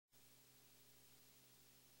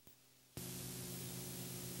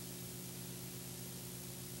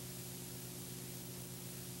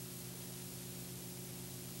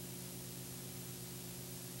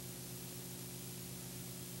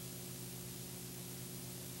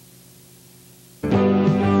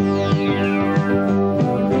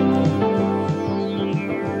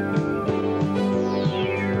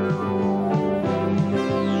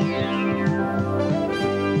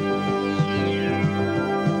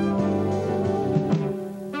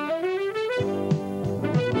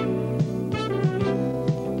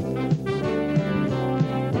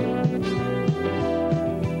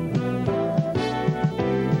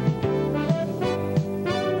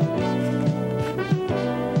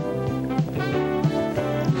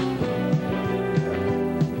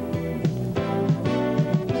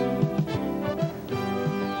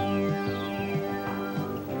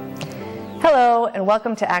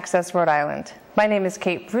welcome to Access Rhode Island. My name is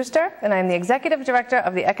Kate Brewster, and I'm the Executive Director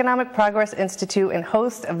of the Economic Progress Institute and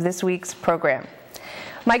host of this week's program.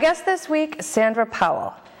 My guest this week is Sandra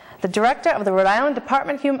Powell, the Director of the Rhode Island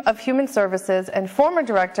Department of Human Services and former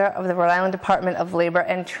Director of the Rhode Island Department of Labor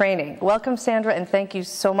and Training. Welcome, Sandra, and thank you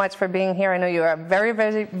so much for being here. I know you are a very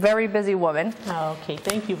busy woman. Oh, okay.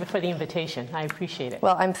 Thank you for the invitation. I appreciate it.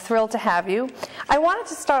 Well, I'm thrilled to have you. I wanted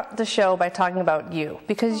to start the show by talking about you,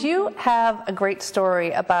 because you have a great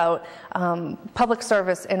story about public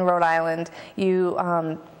service in Rhode Island.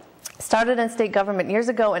 You started in state government years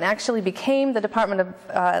ago and actually became the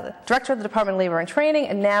Director of the Department of Labor and Training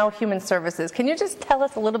and now Human Services. Can you just tell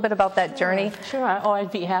us a little bit about that journey? Sure. Oh,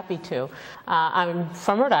 I'd be happy to. I'm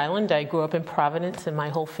from Rhode Island. I grew up in Providence and my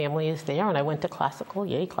whole family is there, and I went to classical,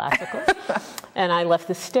 yay classical. And I left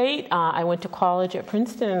the state. I went to college at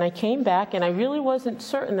Princeton and I came back, and I really wasn't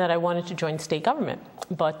certain that I wanted to join state government.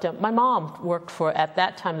 But my mom worked for, at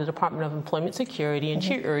that time, the Department of Employment Security, and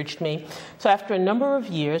she urged me. So after a number of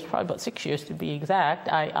years, probably about 6 years to be exact,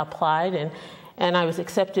 I applied and I was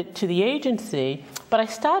accepted to the agency. But I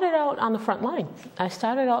started out on the front line. I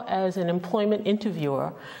started out as an employment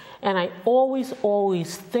interviewer. And I always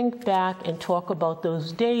think back and talk about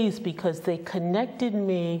those days because they connected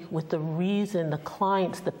me with the reason, the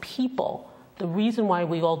clients, the people, the reason why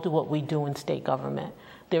we all do what we do in state government.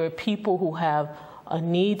 There are people who have a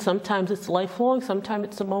need. Sometimes it's lifelong, sometimes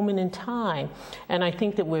it's a moment in time. And I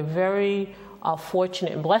think that we're very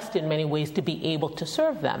fortunate and blessed in many ways to be able to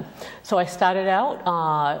serve them. So I started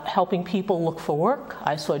out helping people look for work.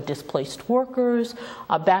 I saw displaced workers.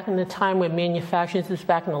 Back in the time when manufacturing, this was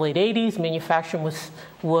back in the late 80s, manufacturing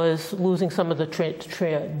was losing some of the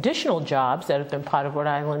traditional jobs that have been part of Rhode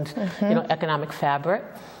Island's economic fabric.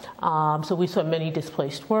 So we saw many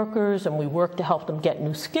displaced workers, and we worked to help them get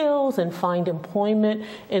new skills and find employment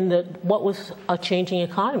in what was a changing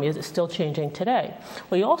economy. Is it still changing today?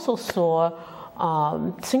 We also saw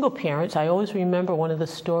single parents. I always remember one of the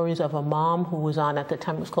stories of a mom who was on, at the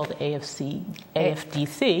time it was called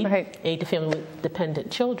AFDC, right. Aid to Family with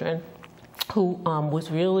Dependent Children, who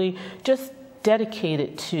was really just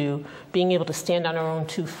dedicated to being able to stand on her own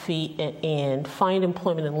 2 feet and find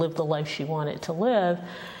employment and live the life she wanted to live.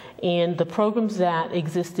 And the programs that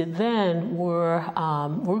existed then were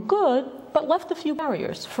good, but left a few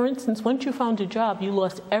barriers. For instance, once you found a job, you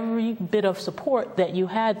lost every bit of support that you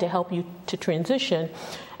had to help you to transition.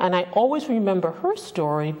 And I always remember her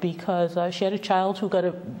story because she had a child who got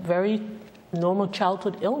a very normal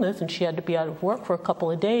childhood illness, and she had to be out of work for a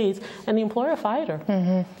couple of days, and the employer fired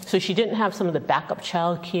her. So she didn't have some of the backup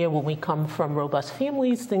child care when we come from robust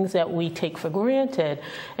families, things that we take for granted.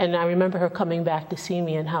 And I remember her coming back to see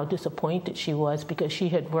me and how disappointed she was because she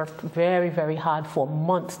had worked very hard for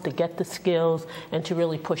months to get the skills and to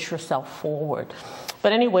really push herself forward.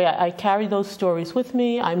 But anyway, I carried those stories with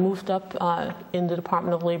me. I moved up in the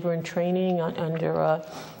Department of Labor and Training under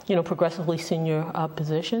progressively senior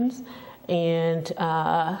positions. And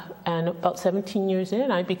about 17 years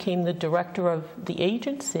in, I became the director of the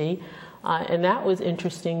agency. And that was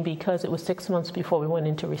interesting because it was 6 months before we went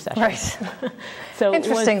into recession. Right. So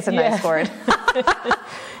interesting is a nice word.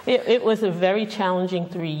 It was a very challenging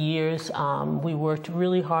 3 years. We worked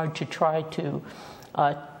really hard to try to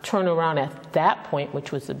turn around at that point,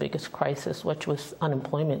 which was the biggest crisis, which was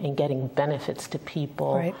unemployment and getting benefits to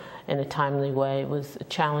people right. in a timely way. It was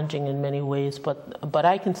challenging in many ways, but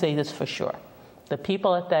I can say this for sure. The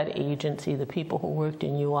people at that agency, the people who worked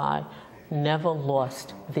in UI, never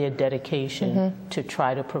lost their dedication to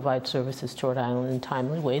try to provide services to Rhode Island in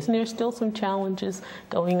timely ways. And there's still some challenges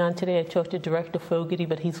going on today. I talked to Director Fogarty,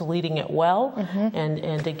 but he's leading it well.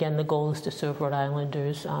 And again, the goal is to serve Rhode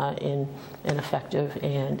Islanders in effective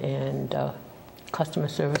and customer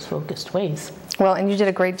service focused ways. Well, and you did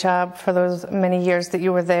a great job for those many years that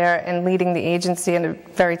you were there and leading the agency in a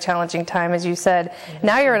very challenging time, as you said.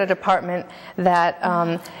 Now you're at a department that,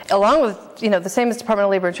 along with the same as Department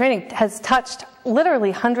of Labor and Training, has touched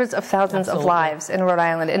literally hundreds of thousands of lives in Rhode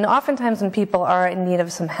Island, and oftentimes when people are in need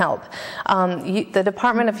of some help. The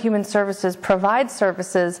Department of Human Services provides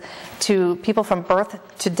services to people from birth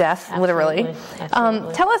to death, literally.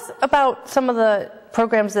 Absolutely. Tell us about some of the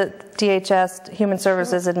programs that DHS Human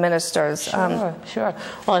Services administers. Sure.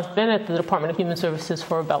 Well, I've been at the Department of Human Services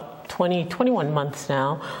for about 21 months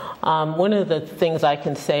now. One of the things I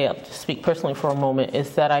can say, I'll just speak personally for a moment,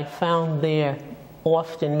 is that I found there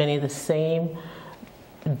often many of the same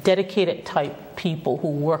dedicated type people who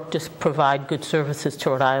work to provide good services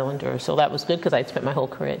to Rhode Islanders. So that was good because I'd spent my whole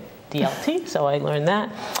career DLT, so I learned that.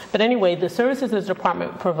 But anyway, the services the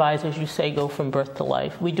department provides, as you say, go from birth to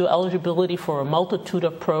life. We do eligibility for a multitude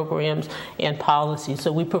of programs and policies.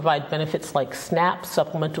 So we provide benefits like SNAP,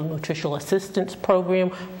 Supplemental Nutritional Assistance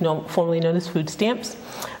Program, formerly known as food stamps.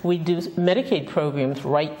 We do Medicaid programs,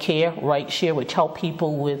 Right Care, Right Share, which help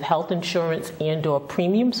people with health insurance and or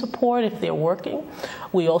premium support if they're working.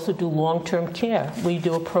 We also do long-term care. We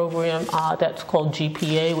do a program that's called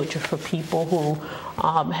GPA, which is for people who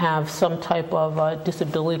have some type of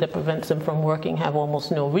disability that prevents them from working, have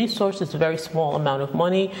almost no resources, a very small amount of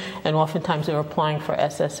money, and oftentimes they're applying for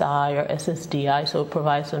SSI or SSDI, so it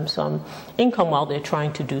provides them some income while they're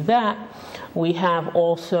trying to do that. We have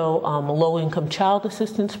also a low-income child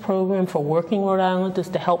assistance program for working Rhode Islanders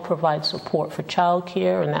to help provide support for child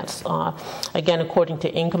care, and that's, again, according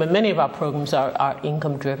to income. And many of our programs are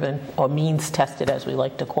income-driven, or means-tested, as we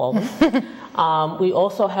like to call them. We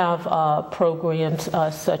also have programs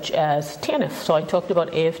such as TANF. So I talked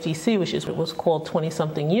about AFDC, which is what was called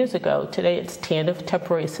 20-something years ago. Today it's TANF,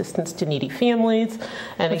 Temporary Assistance to Needy Families.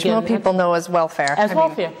 And which more people know as welfare. As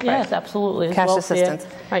welfare, yes, absolutely. As cash welfare,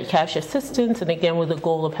 assistance. Right, cash assistance, and again with the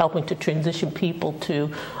goal of helping to transition people to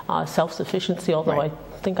self-sufficiency, although I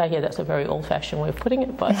think I hear that's a very old-fashioned way of putting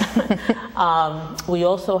it. But we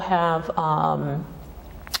also have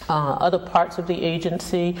other parts of the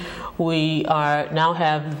agency. We now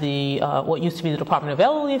have the what used to be the Department of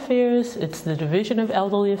Elderly Affairs. It's the Division of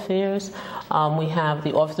Elderly Affairs. We have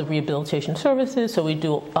the Office of Rehabilitation Services, so we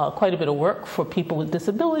do quite a bit of work for people with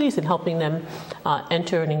disabilities and helping them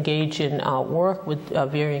enter and engage in work with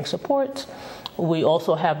varying supports. We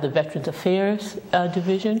also have the Veterans Affairs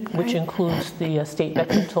Division, which includes the State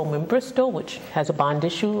Veterans Home in Bristol, which has a bond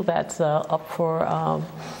issue that's up for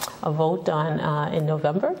a vote on in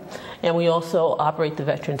November. And we also operate the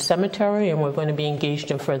Veterans Cemetery, and we're going to be engaged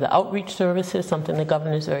in further outreach services, something the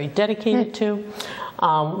governor is very dedicated to.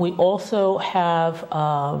 We also have,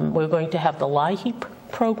 we're going to have the LIHEAP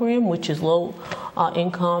program, which is low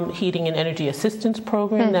income heating and energy assistance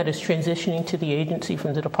program that is transitioning to the agency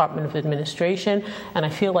from the Department of Administration. And I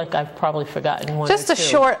feel like I've probably forgotten one Just or a two.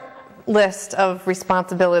 short list of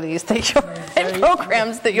responsibilities that your and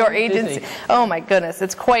programs that your agency. Oh my goodness,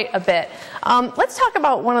 it's quite a bit. Let's talk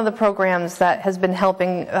about one of the programs that has been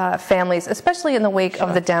helping families, especially in the wake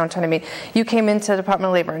of the downturn. I mean, you came into the Department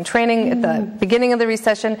of Labor and Training at the beginning of the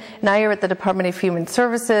recession. Now you're at the Department of Human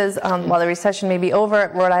Services. While the recession may be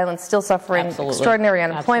over, Rhode Island's still suffering extraordinary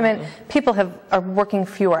unemployment. People are working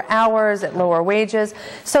fewer hours at lower wages.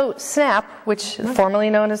 So SNAP, which is formerly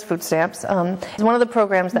known as food stamps, is one of the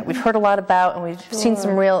programs that we've heard a lot about, and we've seen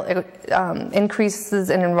some real increases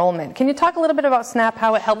in enrollment. Can you talk a little bit about SNAP,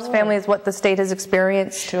 how it helps families, what the state has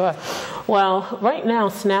experienced? Sure. Well, right now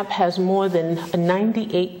SNAP has more than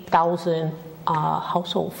 98,000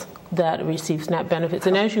 households that receive SNAP benefits.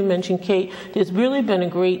 And as you mentioned, Kate, there's really been a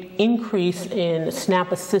great increase in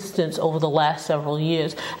SNAP assistance over the last several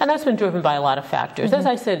years. And that's been driven by a lot of factors. As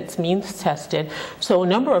I said, it's means tested. So a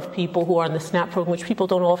number of people who are in the SNAP program, which people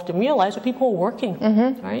don't often realize, are people who are working.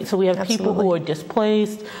 Right? So we have people who are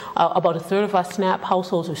displaced. About a third of our SNAP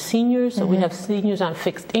households are seniors. So we have seniors on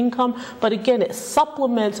fixed income. But again, it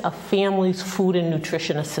supplements a family's food and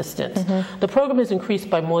nutrition assistance. The program has increased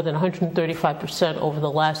by more than 135% over the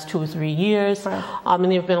last 2 or 3 years. And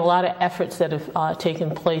there have been a lot of efforts that have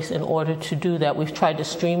taken place in order to do that. We've tried to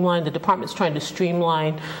streamline, the department's trying to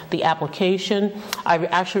streamline the application. I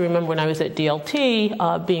actually remember when I was at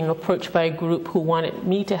DLT being approached by a group who wanted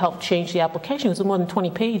me to help change the application. It was more than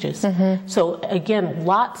 20 pages. So again,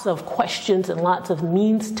 lots of questions and lots of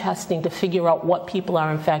means testing to figure out what people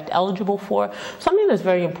are in fact eligible for. Something that's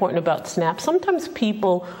very important about SNAP, sometimes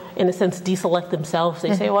people in a sense deselect themselves.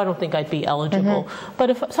 They say, oh, I don't think I'd be eligible. But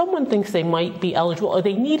if someone thinks they might be eligible or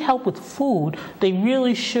they need help with food, they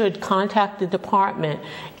really should contact the department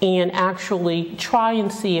and actually try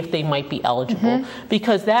and see if they might be eligible,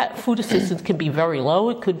 because that food assistance can be very low.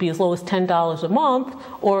 It could be as low as $10 a month,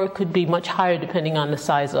 or it could be much higher depending on the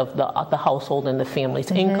size of the household and the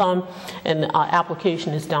family's income. And the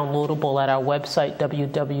application is downloadable at our website,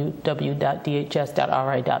 www.dhs.ri.gov.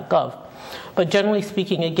 But generally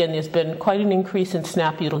speaking, again, there's been quite an increase in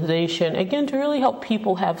SNAP utilization, again, to really help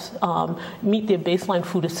people have meet their baseline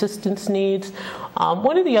food assistance needs.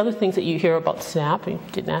 One of the other things that you hear about SNAP, you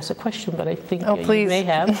didn't ask a question, but I think you may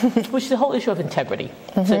have, which is the whole issue of integrity.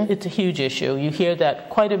 It's a huge issue. You hear that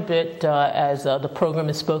quite a bit as the program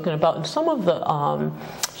is spoken about in some of the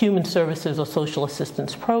human services or social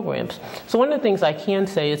assistance programs. So one of the things I can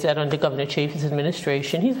say is that under Governor Chafee's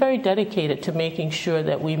administration, he's very dedicated to making sure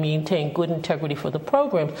that we maintain maintain good integrity for the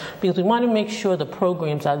programs, because we want to make sure the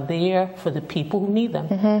programs are there for the people who need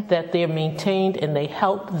them, that they're maintained and they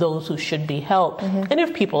help those who should be helped. And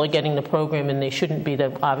if people are getting the program and they shouldn't be,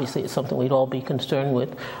 then obviously it's something we'd all be concerned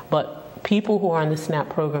with. But people who are in the SNAP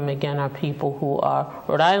program, again, are people who are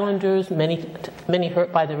Rhode Islanders, many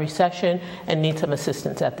hurt by the recession, and need some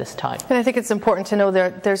assistance at this time. And I think it's important to know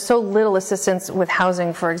there's so little assistance with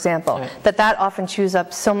housing, for example, that often chews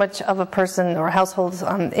up so much of a person or a household's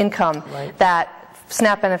income, that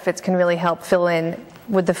SNAP benefits can really help fill in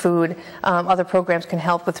with the food. Other programs can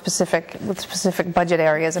help with specific budget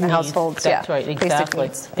areas and households. That's right, exactly.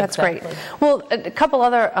 That's great. Well, a couple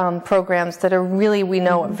other programs that are really, we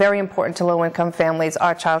know, very important to low-income families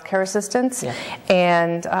are child care assistance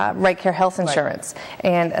and Right Care health insurance.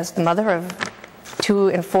 And as the mother of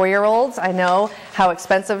 2- and 4-year-olds, I know how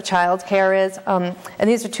expensive child care is. And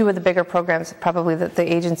these are two of the bigger programs probably that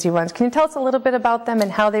the agency runs. Can you tell us a little bit about them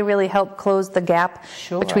and how they really help close the gap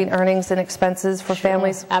between earnings and expenses for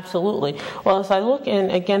families? Absolutely. Well, as I look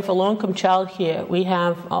in, again, for low-income child care, we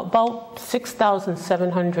have about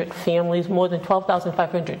 6,700 families, more than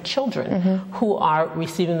 12,500 children who are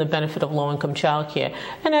receiving the benefit of low-income child care.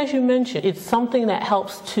 And as you mentioned, it's something that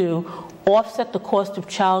helps to offset the cost of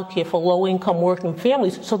childcare for low-income working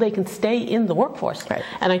families so they can stay in the workforce.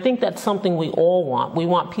 And I think that's something we all want. We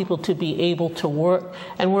want people to be able to work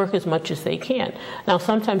and work as much as they can. Now,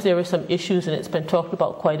 sometimes there are some issues, and it's been talked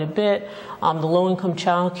about quite a bit. The low-income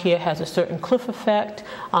childcare has a certain cliff effect.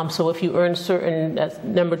 So if you earn a certain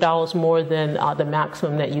number of dollars more than the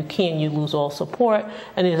maximum that you can, you lose all support.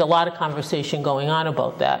 And there's a lot of conversation going on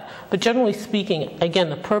about that. But generally speaking,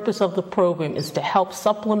 again, the purpose of the program is to help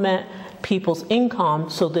supplement people's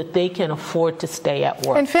income so that they can afford to stay at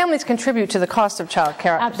work. And families contribute to the cost of child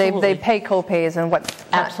care. They pay co-pays and what.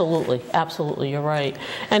 Absolutely, absolutely, you're right.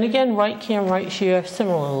 And again, Right Care and Right Share,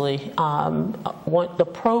 similarly, the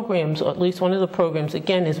programs, or at least one of the programs,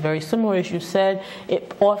 again, is very similar, as you said.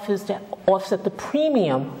 It offers to offset the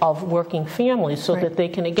premium of working families so that they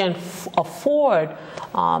can, again, afford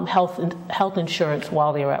health insurance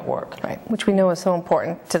while they're at work. Which we know is so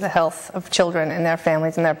important to the health of children and their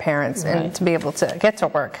families and their parents, and to be able to get to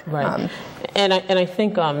work. And I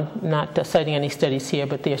think, not citing any studies here,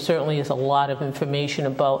 but there certainly is a lot of information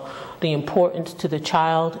about the importance to the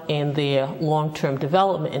child and their long-term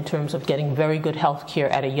development in terms of getting very good health care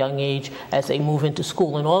at a young age as they move into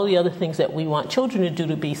school, and all the other things that we want children to do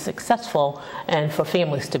to be successful and for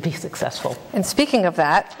families to be successful. And speaking of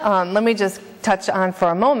that, let me just touch on for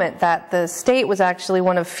a moment that the state was actually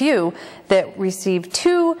one of few that received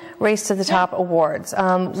 2 Race to the Top awards.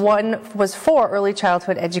 One was for early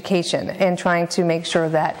childhood education and trying to make sure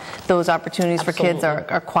that those opportunities for kids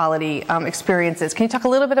are quality experiences. Can you talk a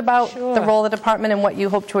little bit about the role of the department and what you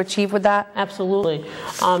hope to achieve with that? Absolutely.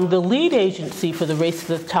 The lead agency for the Race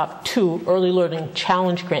to the Top 2 Early Learning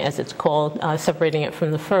Challenge Grant, as it's called, separating it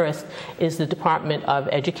from the first, is the Department of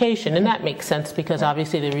Education. And that makes sense because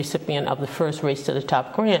obviously the recipient of the first Race to the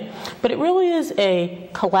Top grant. But it really is a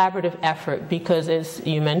collaborative effort because, as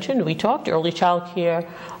you mentioned, we talked, early child care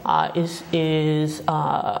is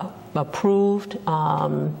approved,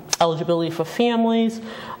 eligibility for families,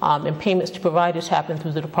 and payments to providers happen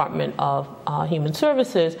through the Department of Human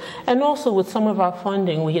Services. And also with some of our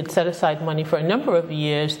funding, we had set aside money for a number of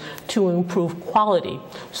years to improve quality.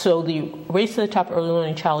 So the Race to the Top Early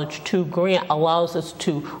Learning Challenge 2 grant allows us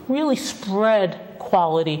to really spread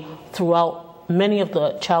quality throughout many of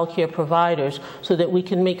the child care providers so that we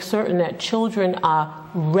can make certain that children are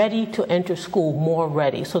ready to enter school, more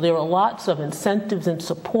ready. So there are lots of incentives and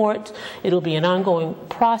support. It'll be an ongoing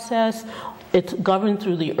process. It's governed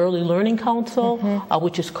through the Early Learning Council,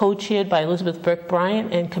 which is co-chaired by Elizabeth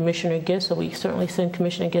Burke-Bryant and Commissioner Giss, so we certainly send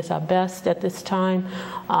Commissioner Giss our best at this time.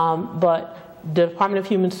 But the Department of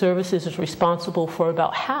Human Services is responsible for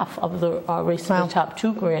about half of the Race to the Top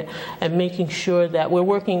 2 grant, and making sure that we're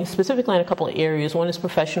working specifically on a couple of areas. One is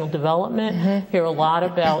professional development. Hear a lot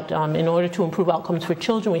about, in order to improve outcomes for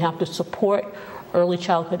children, we have to support early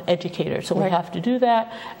childhood educators. So we have to do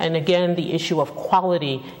that. And again, the issue of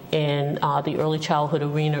quality in the early childhood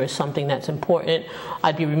arena is something that's important.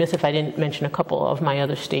 I'd be remiss if I didn't mention a couple of my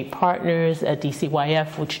other state partners at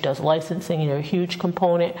DCYF, which does licensing. They're a huge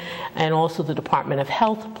component. And also the Department of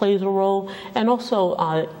Health plays a role. And also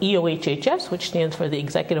EOHHS, which stands for the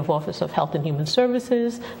Executive Office of Health and Human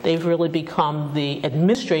Services. They've really become the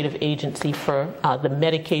administrative agency for the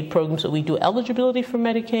Medicaid program. So we do eligibility for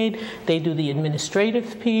Medicaid. They do the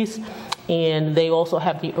administrative piece. And they also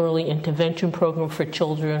have the early intervention program for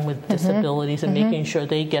children with disabilities and making sure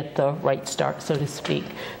they get the right start, so to speak.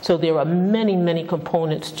 So there are many, many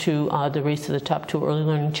components to the Race to the Top 2 Early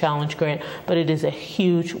Learning Challenge grant, but it is a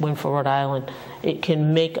huge win for Rhode Island. It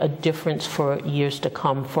can make a difference for years to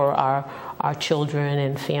come for our children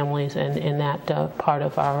and families and in that part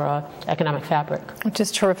of our economic fabric. Which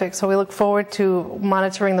is terrific. So we look forward to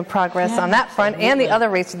monitoring the progress on that front and the other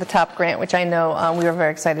Race to the Top grant, which I know we were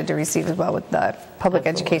very excited to receive as well with the public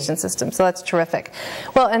education system. So that's terrific.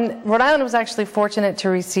 Well, and Rhode Island was actually fortunate to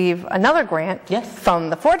receive another grant from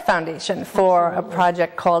the Ford Foundation for a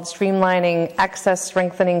project called Streamlining Access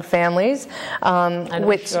Strengthening Families. I'm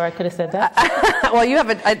sure I could have said that. Well, you have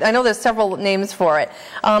I know there's several names for it,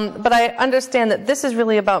 but I understand that this is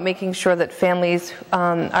really about making sure that families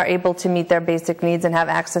are able to meet their basic needs and have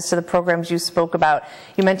access to the programs you spoke about.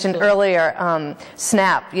 You mentioned earlier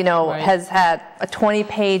SNAP, has had a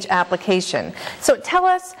 20-page application. So tell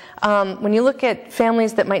us, when you look at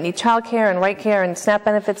families that might need child care and right care and SNAP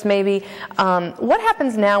benefits maybe, what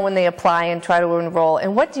happens now when they apply and try to enroll,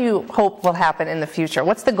 and what do you hope will happen in the future?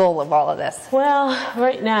 What's the goal of all of this? Well,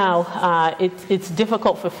 right now, it's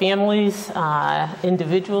difficult for families,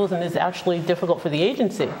 individuals, and it's actually difficult for the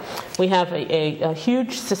agency. We have a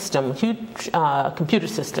huge system, computer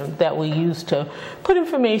system that we use to put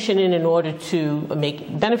information in order to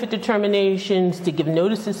make benefit determinations, to give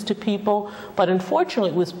notices to people, but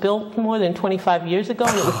unfortunately it was built more than 25 years ago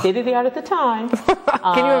and it was state-of-the-art at the time.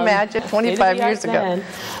 Can you imagine, 25 years ago? Then,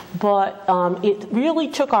 but it really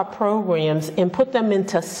took our programs and put them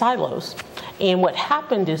into silos. And what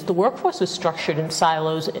happened is the workforce is structured in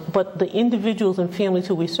silos, but the individuals and families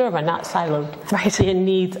who we serve are not siloed. Right. Their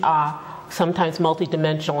needs are sometimes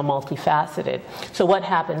multidimensional and multifaceted. So what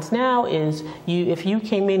happens now is if you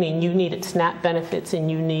came in and you needed SNAP benefits and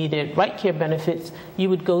you needed right care benefits,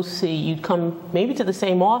 you'd come maybe to the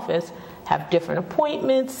same office, have different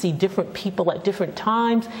appointments, see different people at different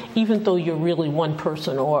times, even though you're really one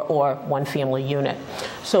person or one family unit.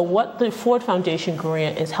 So what the Ford Foundation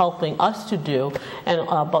grant is helping us to do, and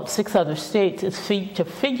about 6 other states, is to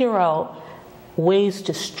figure out ways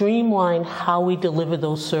to streamline how we deliver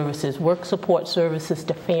those services, work support services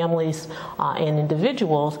to families and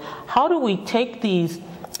individuals. How do we take these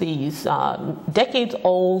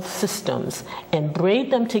decades-old systems and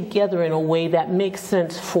braid them together in a way that makes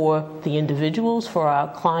sense for the individuals, for our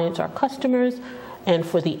clients, our customers, and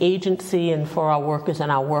for the agency and for our workers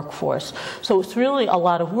and our workforce. So it's really a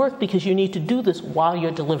lot of work because you need to do this while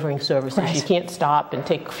you're delivering services. Right. You can't stop and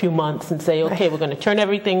take a few months and say, okay, we're going to turn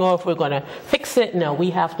everything off, we're going to fix it. No,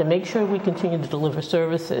 we have to make sure we continue to deliver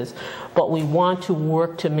services, but we want to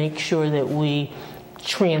work to make sure that we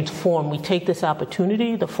transform. We take this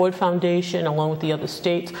opportunity. The Ford Foundation, along with the other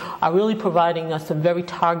states, are really providing us some very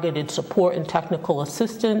targeted support and technical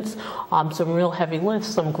assistance, some real heavy lifts,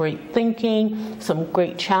 some great thinking, some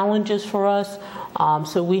great challenges for us.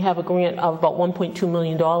 So we have a grant of about $1.2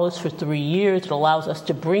 million for 3 years. It allows us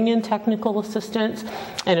to bring in technical assistance,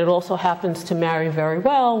 and it also happens to marry very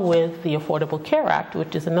well with the Affordable Care Act,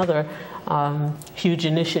 which is another huge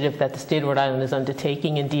initiative that the state of Rhode Island is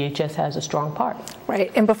undertaking, and DHS has a strong part. Right,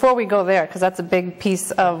 and before we go there, because that's a big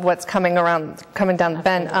piece of what's coming down the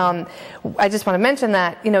bend, I just want to mention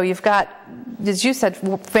that, you've got, as you said,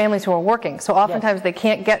 families who are working, so oftentimes they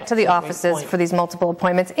can't get to the offices for these multiple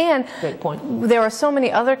appointments, and there are so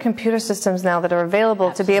many other computer systems now that are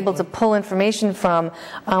available to be able to pull information from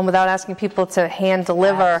without asking people to hand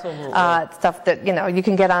deliver stuff that you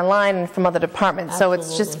can get online and from other departments. So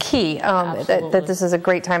it's just key that this is a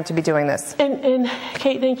great time to be doing this. And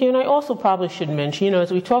Kate, thank you. And I also probably should mention,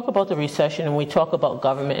 as we talk about the recession and we talk about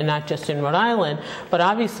government, and not just in Rhode Island, but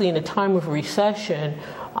obviously in a time of recession,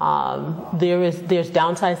 there's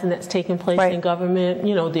downsizing that's taking place in government.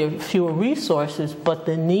 There are fewer resources, but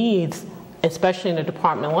the needs, especially in a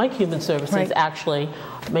department like Human Services, actually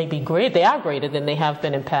may be great. They are greater than they have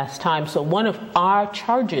been in past times. So one of our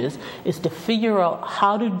charges is to figure out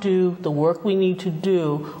how to do the work we need to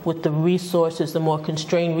do with the resources, the more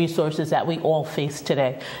constrained resources that we all face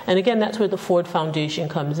today. And again, that's where the Ford Foundation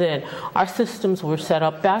comes in. Our systems were set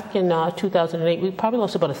up back in 2008. We probably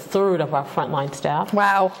lost about 1/3 of our frontline staff.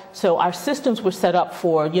 Wow. So our systems were set up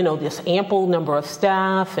for, this ample number of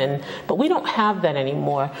staff, but we don't have that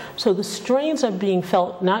anymore. So the strains are being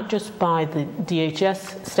felt not just by the DHS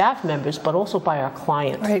staff members, but also by our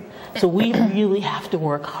clients. Right. So we really have to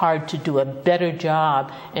work hard to do a better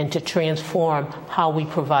job and to transform how we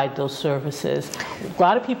provide those services. A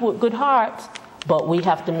lot of people with good hearts, but we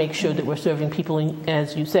have to make sure that we're serving people,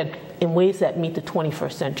 as you said, in ways that meet the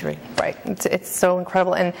 21st century. Right. It's so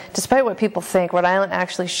incredible. And despite what people think, Rhode Island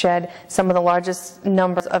actually shed some of the largest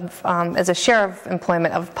numbers of, as a share of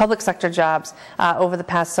employment of public sector jobs over the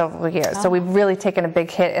past several years. So we've really taken a big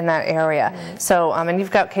hit in that area. So, and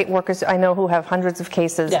you've got workers I know who have hundreds of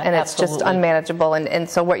cases, and it's just unmanageable. And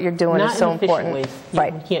so what you're doing is so important. Ways.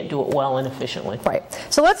 Right. You can't do it well and efficiently. Right.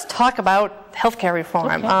 So let's talk about healthcare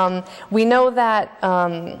reform. Okay. We know that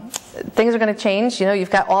things are going to change. You know, you've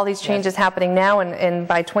got all these changes happening now, and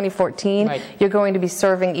by 2014, you're going to be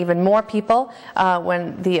serving even more people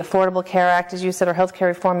when the Affordable Care Act, as you said, or healthcare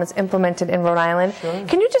reform is implemented in Rhode Island. Sure.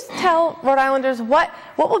 Can you just tell Rhode Islanders what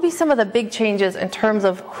will be some of the big changes in terms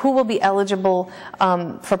of who will be eligible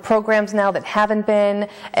for programs now that haven't been,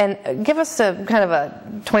 and give us a kind of a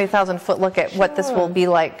 20,000-foot look at what this will be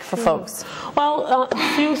like for folks? Well,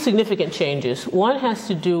 a few significant changes. One has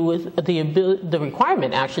to do with the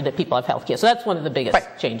requirement, actually, that people have health care. So that's one of the biggest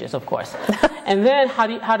changes, of course. And then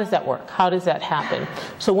how does that work? How does that happen?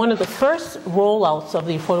 So one of the first rollouts of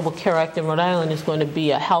the Affordable Care Act in Rhode Island is going to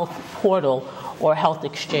be a health portal or health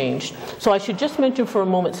exchange. So I should just mention for a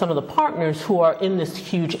moment some of the partners who are in this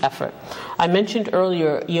huge effort. I mentioned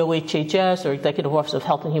earlier EOHHS, or Executive Office of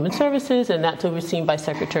Health and Human Services, and that's overseen by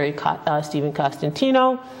Secretary Stephen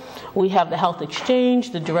Costantino. We have the Health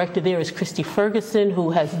Exchange. The director there is Christy Ferguson,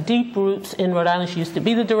 who has deep roots in Rhode Island. She used to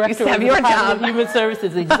be the director of the Department of Human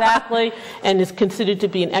Services, exactly, and is considered to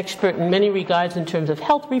be an expert in many regards in terms of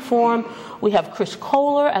health reform. We have Chris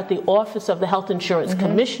Kohler at the Office of the Health Insurance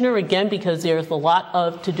Commissioner, again, because there's a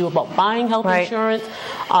lot to do about buying health insurance.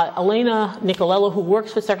 Elena Nicolello, who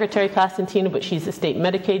works for Secretary Costantino, but she's the state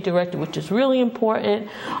Medicaid director, which is really important.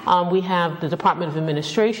 We have the Department of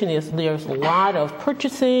Administration. There's a lot of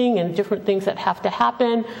purchasing and different things that have to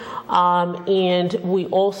happen. And we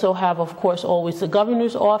also have, of course, always the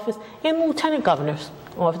governor's office and lieutenant governors.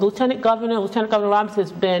 Lieutenant Governor Roberts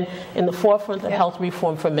has been in the forefront of health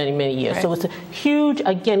reform for many, many years. So it's a huge,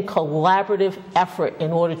 again, collaborative effort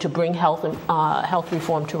in order to bring health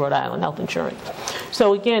reform to Rhode Island, health insurance.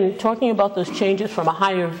 So again, talking about those changes from a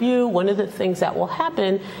higher view, one of the things that will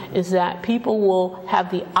happen is that people will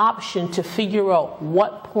have the option to figure out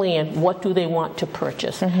what plan, what do they want to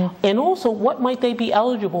purchase, and also what might they be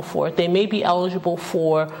eligible for. They may be eligible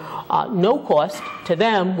for no cost to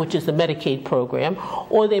them, which is the Medicaid program,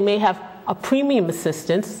 or they may have a premium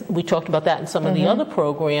assistance. We talked about that in some of the other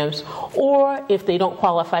programs. Or if they don't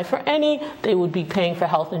qualify for any, they would be paying for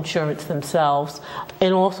health insurance themselves.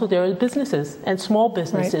 And also there are businesses and small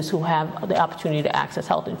businesses who have the opportunity to access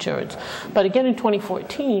health insurance. But again, in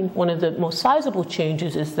 2014, one of the most sizable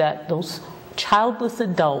changes is that those childless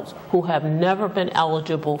adults who have never been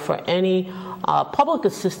eligible for any public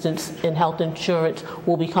assistance in health insurance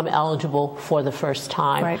will become eligible for the first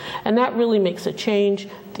time. And that really makes a change.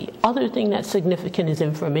 The other thing that's significant is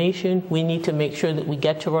information. We need to make sure that we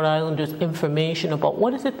get to Rhode Islanders information about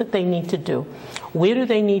what is it that they need to do. Where do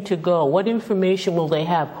they need to go? What information will they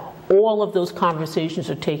have? All of those conversations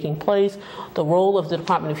are taking place. The role of the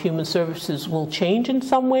Department of Human Services will change in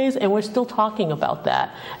some ways, and we're still talking about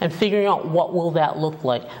that and figuring out what will that look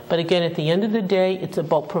like. But again, at the end of the day, it's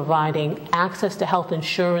about providing access to health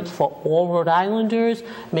insurance for all Rhode Islanders,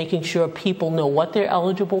 making sure people know what they're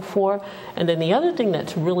eligible for. And then the other thing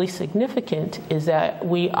that's really significant is that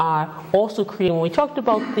we are also creating, when we talked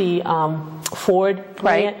about the Ford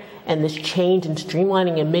grant, and this change and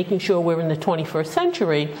streamlining and making sure we're in the 21st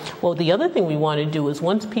century, well, the other thing we want to do is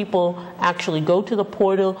once people actually go to the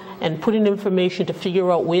portal and put in information to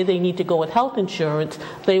figure out where they need to go with health insurance,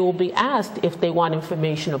 they will be asked if they want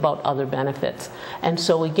information about other benefits. And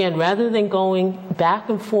so again, rather than going back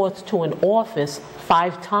and forth to an office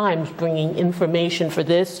 5 times bringing information for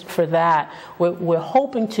this, for that, we're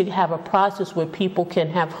hoping to have a process where people can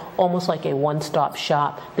have almost like a one-stop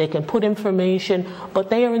shop. They can put information,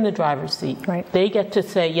 but they are in the driver's seat. They get to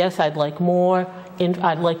say, yes, I'd like more, and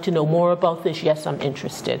I'd like to know more about this, yes, I'm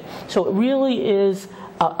interested. So it really is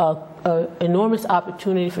an enormous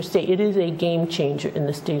opportunity for state. It is a game changer in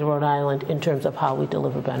the state of Rhode Island in terms of how we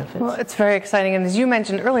deliver benefits. Well, it's very exciting. And as you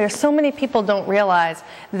mentioned earlier, so many people don't realize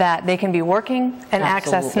that they can be working and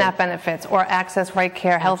access SNAP benefits or access right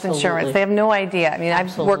care health insurance. They have no idea. I mean,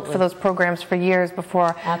 I've worked for those programs for years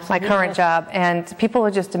before my current job, and people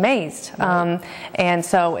are just amazed. And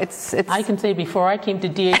so it's... I can say before I came to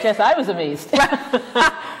DHS, I was amazed.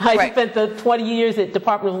 I spent the 20 years at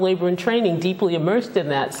Department of Labor and Training deeply immersed in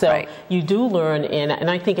that. So you do learn, and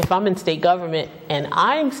I think if I'm in state government and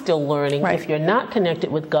I'm still learning, if you're not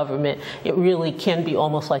connected with government, it really can be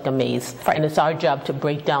almost like a maze. And it's our job to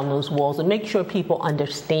break down those walls and make sure people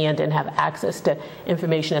understand and have access to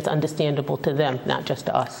information that's understandable to them, not just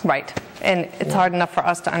to us. Right. And it's hard enough for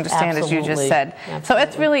us to understand, as you just said. So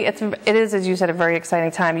it's really, it is, as you said, a very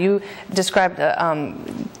exciting time. You described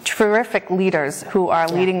terrific leaders who are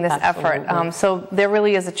leading this effort. So there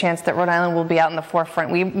really is a chance that Rhode Island will be out in the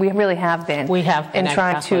forefront. We really have been. We have been. In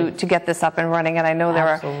trying to get this up and running. And I know there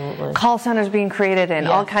are call centers being created and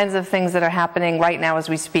all kinds of things that are happening right now as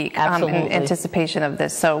we speak in anticipation of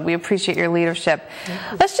this. So we appreciate your leadership.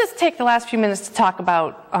 Let's just take the last few minutes to talk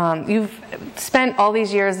about, you've spent all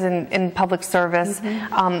these years in public service.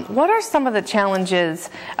 What are some of the challenges,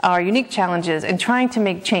 unique challenges, in trying to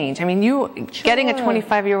make change? I mean, getting a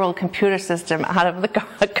 25-year-old computer system out of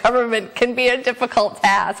the government can be a difficult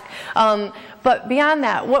task. But beyond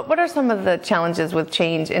that, what are some of the challenges with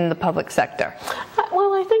change in the public sector?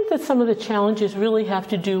 Well, I think that some of the challenges really have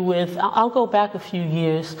to do with, I'll go back a few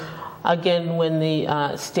years. Again, when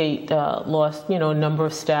the state lost, a number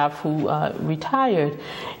of staff who retired.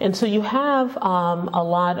 And so you have a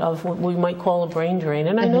lot of what we might call a brain drain.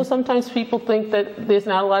 And I know sometimes people think that there's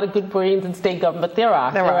not a lot of good brains in state government, but there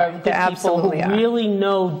are. There are good people who really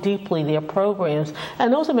know deeply their programs.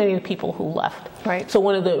 And those are many of the people who left. So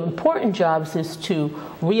one of the important jobs is to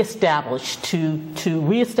reestablish, to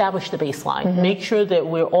reestablish the baseline. Make sure that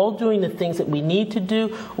we're all doing the things that we need to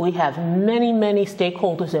do. We have many, many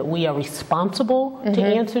stakeholders that we are responsible to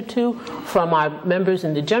answer to, from our members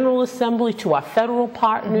in the General Assembly to our federal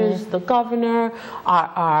partners, the governor,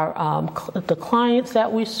 the clients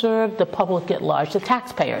that we serve, the public at large, the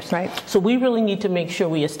taxpayers. So we really need to make sure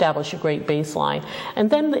we establish a great baseline. And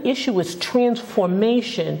then the issue is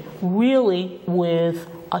transformation, really with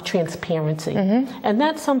transparency. And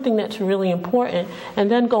that's something that's really important. And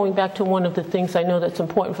then going back to one of the things I know that's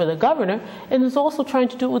important for the governor, and is also trying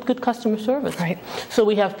to do it with good customer service. So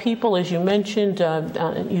we have people, as you mentioned, you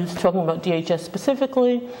were talking about DHS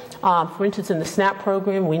specifically. For instance, in the SNAP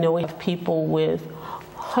program, we know we have people with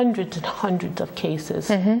hundreds and hundreds of cases,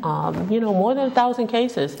 more than 1,000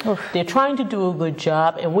 cases. They're trying to do a good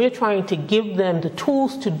job, and we're trying to give them the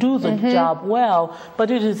tools to do the job well, but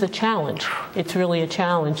it is a challenge. It's really a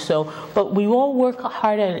challenge. So, but we all work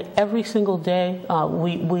hard at it every single day.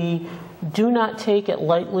 We do not take it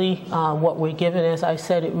lightly, what we're given. As I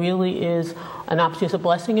said, it really is an opportunity. It's a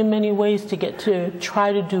blessing in many ways to get to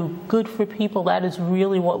try to do good for people. That is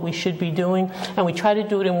really what we should be doing. And we try to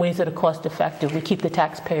do it in ways that are cost effective. We keep the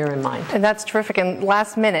taxpayer in mind. And that's terrific. And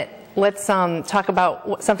last minute, let's talk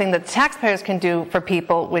about something that taxpayers can do for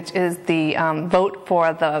people, which is the vote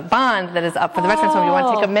for the bond that is up for the Veterans Home. You want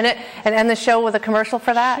to take a minute and end the show with a commercial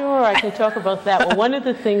for that? Sure, I can talk about that. Well, one of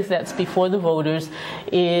the things that's before the voters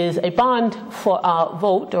is a bond for a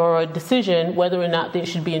vote or a decision whether or not there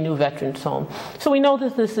should be a new Veterans Home. So we know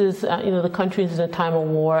that this is, the country is in a time of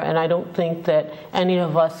war, and I don't think that any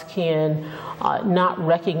of us can not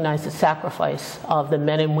recognize the sacrifice of the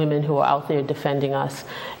men and women who are out there defending us.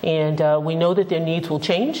 And we know that their needs will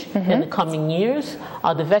change in the coming years.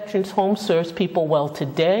 The Veterans Home serves people well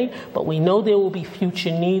today, but we know there will be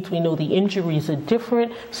future needs. We know the injuries are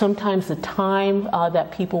different. Sometimes the time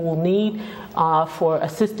that people will need for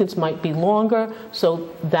assistance might be longer.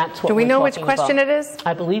 So that's what Do we know which question it is?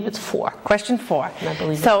 I believe it's 4. Question 4. I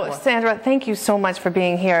believe so, it's 4. Sandra, thank you so much for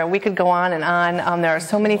being here. We could go on and on. There are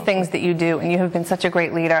so many things that you do, and you have been such a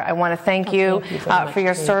great leader. I want to thank you for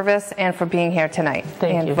your service and for being here tonight.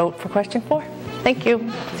 Thank you. Vote for question 4. Thank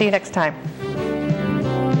you. See you next time.